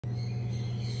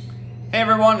Hey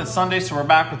everyone, it's Sunday, so we're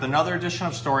back with another edition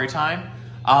of Storytime.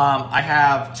 I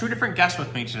have two different guests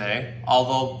with me today,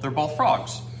 although they're both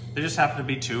frogs. They just happen to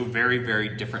be two very,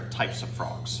 very different types of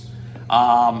frogs.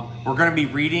 We're going to be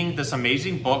reading this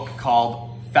amazing book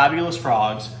called Fabulous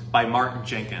Frogs by Martin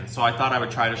Jenkins. So I thought I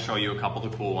would try to show you a couple of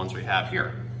the cool ones we have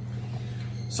here.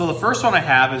 So the first one I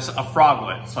have is a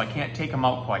froglet, so I can't take them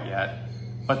out quite yet.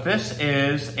 But this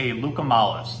is a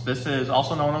Leucomalus. This is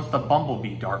also known as the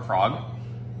bumblebee dart frog.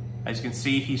 As you can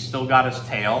see, he's still got his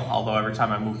tail, although every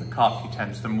time I move the cup, he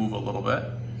tends to move a little bit.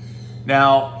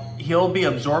 Now, he'll be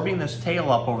absorbing this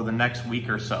tail up over the next week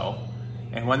or so,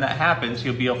 and when that happens,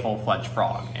 he'll be a full-fledged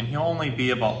frog. And he'll only be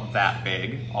about that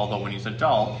big, although when he's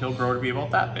adult, he'll grow to be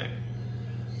about that big.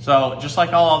 So, just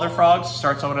like all other frogs, it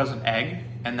starts out as an egg,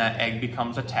 and that egg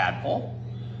becomes a tadpole.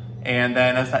 And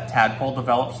then as that tadpole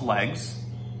develops legs,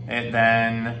 it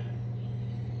then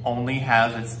only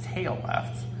has its tail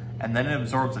left. And then it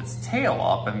absorbs its tail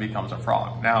up and becomes a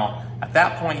frog. Now, at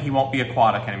that point, he won't be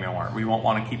aquatic anymore. We won't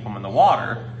want to keep him in the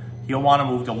water. He'll want to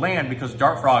move to land because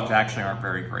dart frogs actually aren't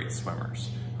very great swimmers.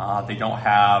 They don't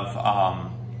have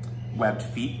webbed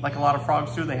feet like a lot of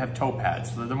frogs do. They have toe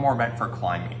pads, so they're more meant for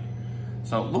climbing.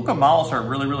 So Leucomalus are a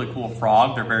really, really cool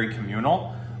frog. They're very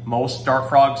communal. Most dart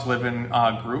frogs live in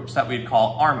groups that we'd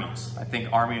call armies. I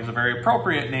think army is a very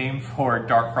appropriate name for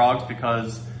dart frogs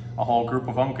because a whole group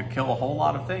of them could kill a whole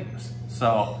lot of things.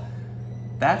 So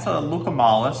that's a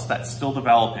Leucomalus that's still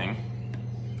developing.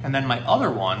 And then my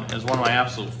other one is one of my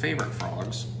absolute favorite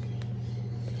frogs.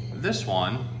 This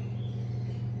one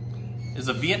is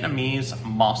a Vietnamese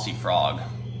mossy frog,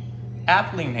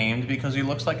 aptly named because he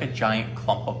looks like a giant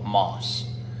clump of moss.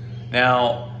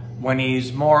 Now, when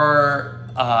he's more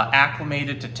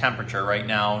acclimated to temperature, right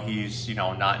now he's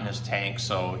not in his tank,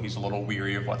 so he's a little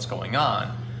weary of what's going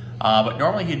on. But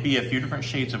normally he'd be a few different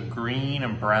shades of green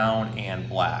and brown and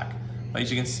black. But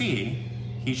as you can see,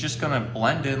 he's just gonna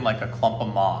blend in like a clump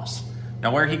of moss.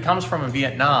 Now where he comes from in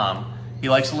Vietnam, he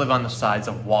likes to live on the sides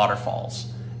of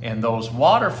waterfalls. And those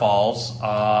waterfalls,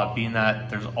 being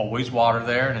that there's always water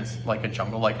there and it's like a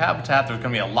jungle-like habitat, there's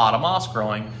gonna be a lot of moss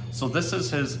growing. So this is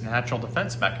his natural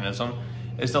defense mechanism,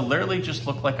 is to literally just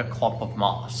look like a clump of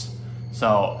moss.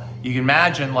 So you can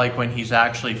imagine like when he's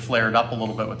actually flared up a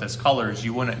little bit with his colors,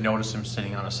 you wouldn't notice him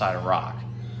sitting on a side of rock.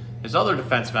 His other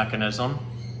defense mechanism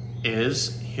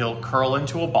is he'll curl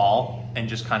into a ball and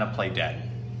just kind of play dead.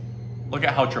 Look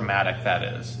at how dramatic that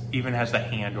is. Even has the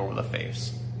hand over the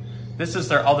face. This is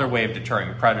their other way of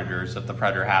deterring predators if the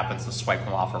predator happens to swipe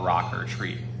them off a rock or a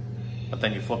tree. But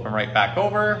then you flip them right back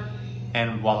over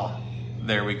and voila,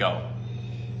 there we go.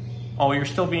 Oh, you're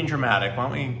still being dramatic. Why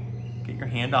don't we get your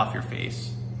hand off your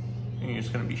face? You're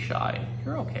just gonna be shy.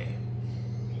 You're okay.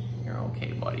 You're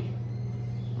okay, buddy.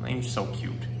 You're so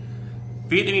cute.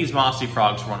 Vietnamese mossy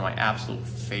frogs are one of my absolute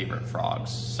favorite frogs.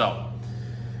 So,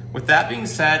 with that being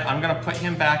said, I'm gonna put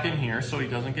him back in here so he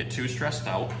doesn't get too stressed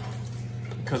out.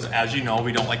 Because as you know,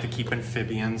 we don't like to keep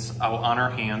amphibians out on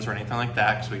our hands or anything like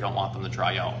that because we don't want them to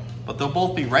dry out. But they'll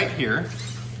both be right here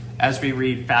as we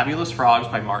read Fabulous Frogs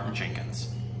by Martin Jenkins.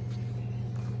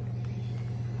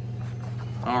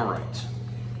 All right.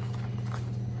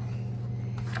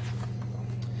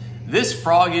 This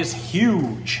frog is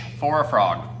huge for a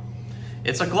frog.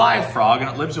 It's a Goliath frog and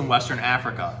it lives in Western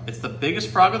Africa. It's the biggest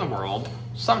frog in the world.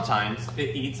 Sometimes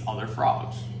it eats other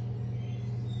frogs.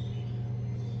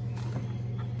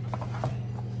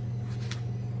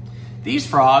 These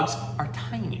frogs are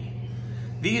tiny.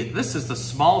 This is the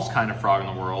smallest kind of frog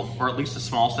in the world, or at least the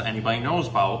smallest that anybody knows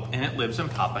about, and it lives in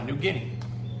Papua New Guinea.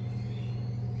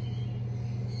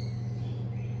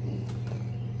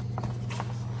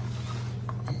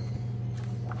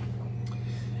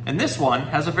 And this one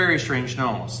has a very strange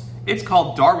nose. It's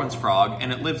called Darwin's frog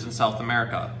and it lives in South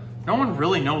America. No one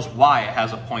really knows why it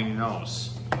has a pointy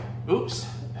nose. Oops,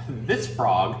 this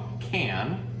frog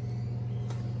can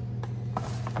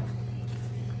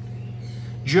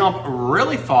jump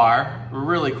really far,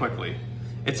 really quickly.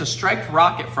 It's a striped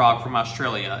rocket frog from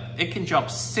Australia. It can jump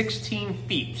 16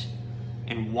 feet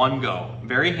in one go.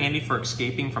 Very handy for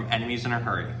escaping from enemies in a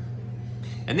hurry.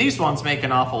 And these ones make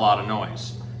an awful lot of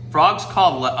noise. Frogs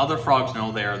call to let other frogs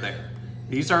know they are there.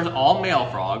 These are all male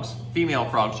frogs. Female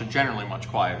frogs are generally much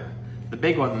quieter. The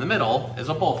big one in the middle is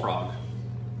a bullfrog.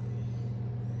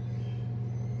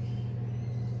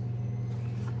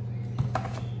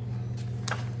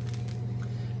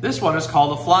 This one is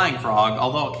called a flying frog,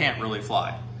 although it can't really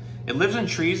fly. It lives in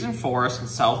trees and forests in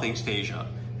Southeast Asia.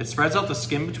 It spreads out the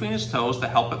skin between its toes to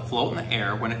help it float in the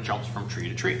air when it jumps from tree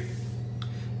to tree.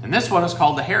 And this one is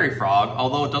called the hairy frog,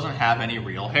 although it doesn't have any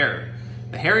real hair.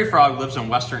 The hairy frog lives in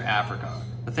Western Africa.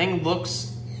 The thing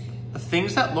looks The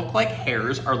things that look like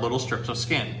hairs are little strips of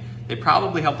skin. They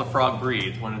probably help the frog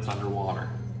breathe when it's underwater.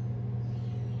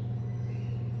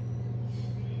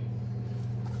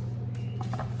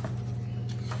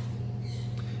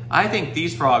 I think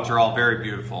these frogs are all very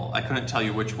beautiful. I couldn't tell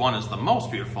you which one is the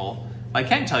most beautiful. I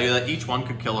can tell you that each one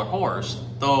could kill a horse,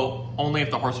 though only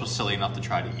if the horse was silly enough to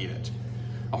try to eat it.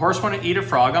 A horse wouldn't eat a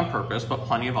frog on purpose, but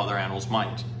plenty of other animals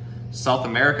might. South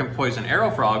American poison arrow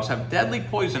frogs have deadly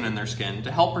poison in their skin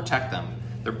to help protect them.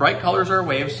 Their bright colors are a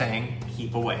way of saying,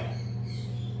 keep away.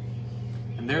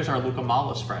 And there's our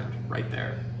Leucomalus friend right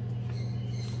there.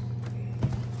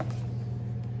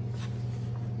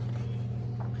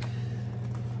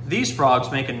 These frogs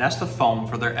make a nest of foam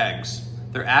for their eggs.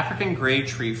 They're African gray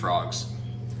tree frogs.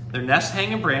 Their nests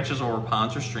hang in branches over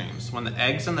ponds or streams. When the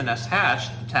eggs in the nest hatch,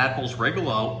 the tadpoles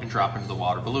wriggle out and drop into the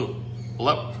water below.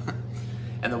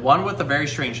 And the one with the very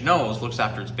strange nose looks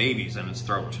after its babies in its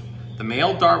throat. The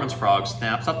male Darwin's frog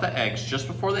snaps up the eggs just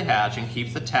before they hatch and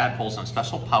keeps the tadpoles in a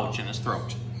special pouch in his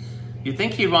throat. You'd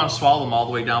think he'd want to swallow them all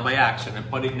the way down by accident,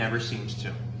 but he never seems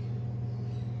to.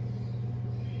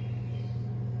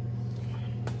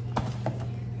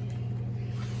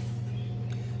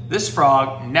 This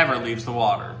frog never leaves the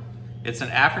water. It's an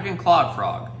African clod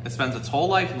frog. It spends its whole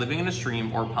life living in a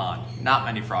stream or pond. Not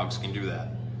many frogs can do that.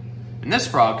 And this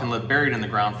frog can live buried in the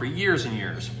ground for years and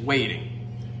years,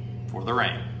 waiting for the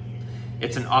rain.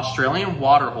 It's an Australian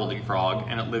water-holding frog,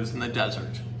 and it lives in the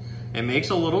desert. It makes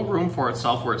a little room for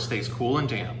itself where it stays cool and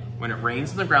damp. When it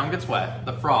rains and the ground gets wet,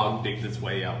 the frog digs its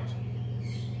way out.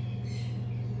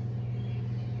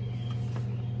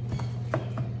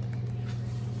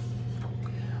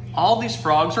 All these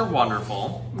frogs are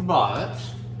wonderful, but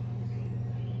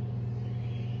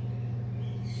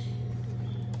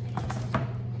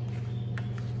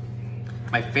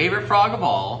my favorite frog of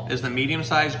all is the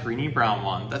medium-sized greeny brown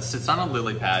one that sits on a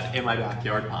lily pad in my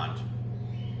backyard pond.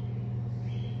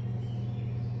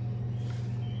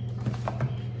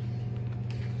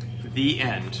 The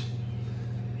end.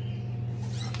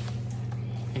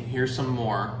 And here's some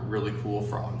more really cool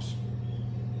frogs.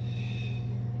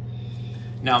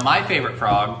 Now, my favorite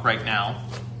frog right now,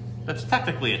 that's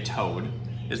technically a toad,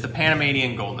 is the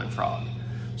Panamanian golden frog.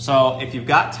 So if you've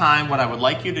got time, what I would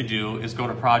like you to do is go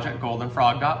to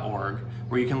projectgoldenfrog.org,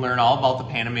 where you can learn all about the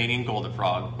Panamanian golden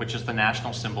frog, which is the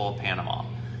national symbol of Panama.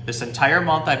 This entire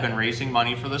month I've been raising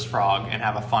money for this frog and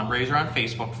have a fundraiser on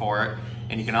Facebook for it,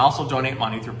 and you can also donate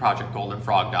money through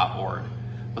projectgoldenfrog.org.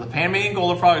 But the Panamanian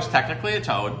golden frog is technically a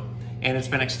toad, and it's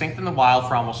been extinct in the wild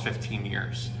for almost 15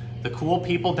 years. The cool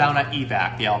people down at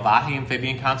EVACC, the Valle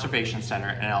Amphibian Conservation Center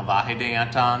in El Valle de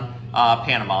Anton,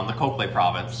 Panama, in the Cocle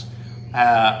province,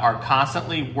 are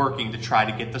constantly working to try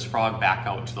to get this frog back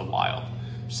out to the wild.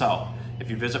 So, if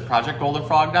you visit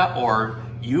projectgoldenfrog.org,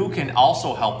 you can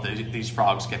also help these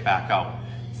frogs get back out.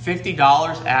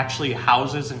 $50 actually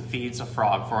houses and feeds a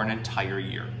frog for an entire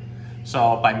year.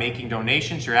 So, by making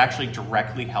donations, you're actually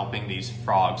directly helping these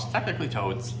frogs, technically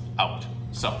toads, out.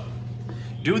 So,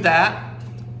 do that.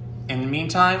 In the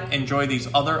meantime, enjoy these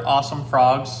other awesome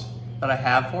frogs that I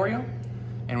have for you,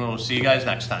 and we'll see you guys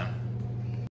next time.